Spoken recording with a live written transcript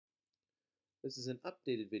This is an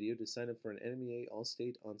updated video to sign up for an NMEA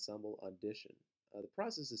All-State Ensemble audition. The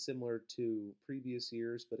process is similar to previous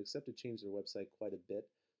years, but except to change their website quite a bit,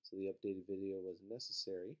 so the updated video was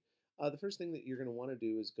necessary. The first thing that you're going to want to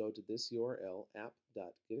do is go to this URL,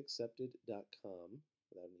 app.getaccepted.com,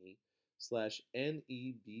 without an E,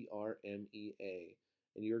 /NEBRMEA.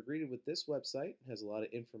 And you're greeted with this website. It has a lot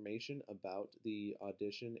of information about the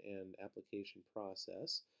audition and application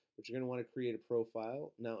process. But you're going to want to create a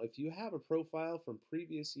profile. Now, if you have a profile from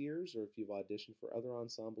previous years or if you've auditioned for other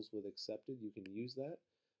ensembles with Accepted, you can use that.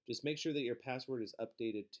 Just make sure that your password is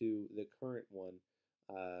updated to the current one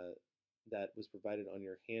that was provided on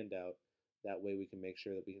your handout. That way we can make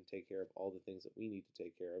sure that we can take care of all the things that we need to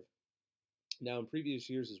take care of. Now, in previous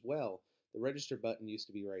years as well, the register button used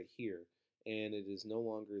to be right here, and it is no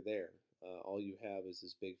longer there. All you have is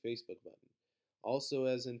this big Facebook button. Also,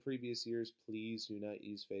 as in previous years, please do not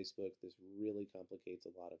use Facebook. This really complicates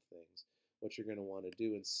a lot of things. What you're going to want to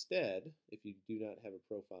do instead, if you do not have a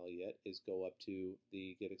profile yet, is go up to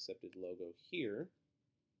the Get Accepted logo here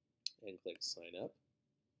and click Sign Up.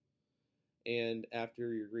 And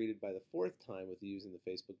after you're greeted by the fourth time with using the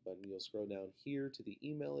Facebook button, you'll scroll down here to the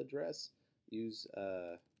email address. Use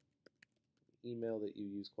email that you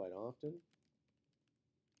use quite often.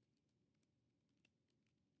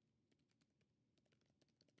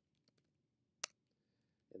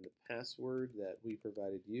 And the password that we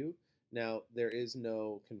provided you. Now, there is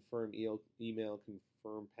no confirm email,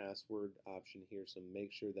 confirm password option here, so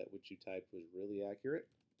make sure that what you typed was really accurate.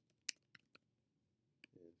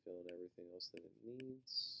 And fill in everything else that it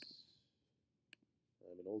needs.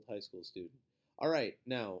 I'm an old high school student. All right,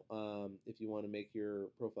 now, if you want to make your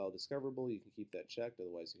profile discoverable, you can keep that checked,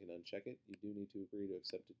 otherwise you can uncheck it. You do need to agree to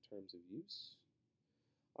accepted terms of use.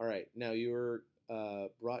 All right, now you're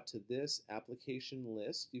brought to this application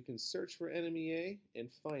list. You can search for NMEA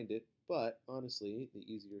and find it, but honestly, the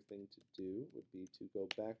easier thing to do would be to go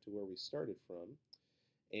back to where we started from,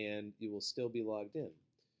 and you will still be logged in.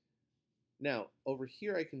 Now, over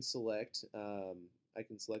here I can select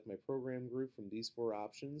my program group from these four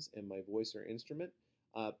options and my voice or instrument.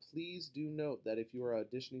 Please do note that if you are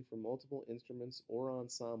auditioning for multiple instruments or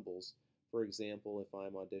ensembles, for example, if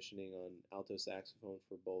I'm auditioning on alto saxophone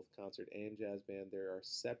for both concert and jazz band, there are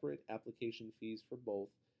separate application fees for both.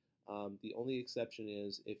 The only exception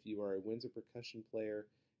is if you are a winds or percussion player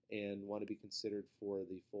and want to be considered for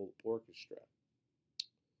the full orchestra.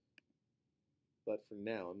 But for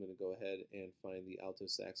now, I'm going to go ahead and find the alto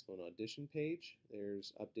saxophone audition page.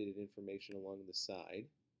 There's updated information along the side.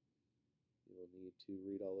 You will need to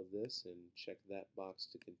read all of this and check that box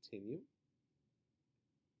to continue.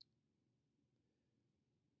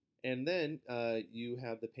 And then you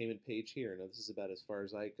have the payment page here. Now, this is about as far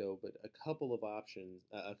as I go, but a couple of options,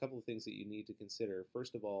 a couple of things that you need to consider.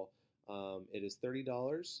 First of all, it is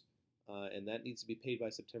 $30. And that needs to be paid by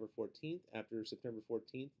September 14th. After September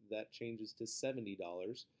 14th, that changes to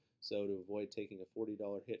 $70. So to avoid taking a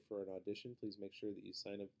 $40 hit for an audition, please make sure that you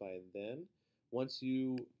sign up by then. Once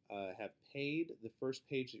you have paid, the first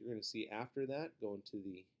page that you're going to see after that, go into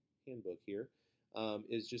the handbook here,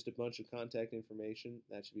 is just a bunch of contact information.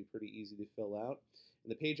 That should be pretty easy to fill out.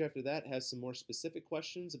 And the page after that has some more specific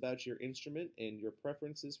questions about your instrument and your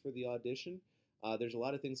preferences for the audition. There's a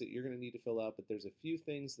lot of things that you're going to need to fill out, but there's a few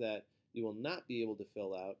things that you will not be able to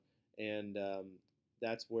fill out, and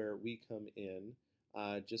that's where we come in.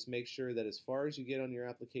 Just make sure that as far as you get on your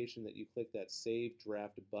application that you click that Save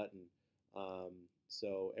Draft button,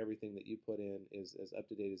 so everything that you put in is as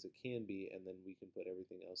up-to-date as it can be, and then we can put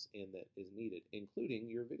everything else in that is needed, including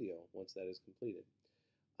your video once that is completed.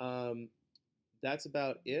 That's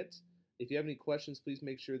about it. If you have any questions, please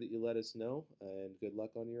make sure that you let us know, and good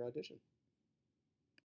luck on your audition.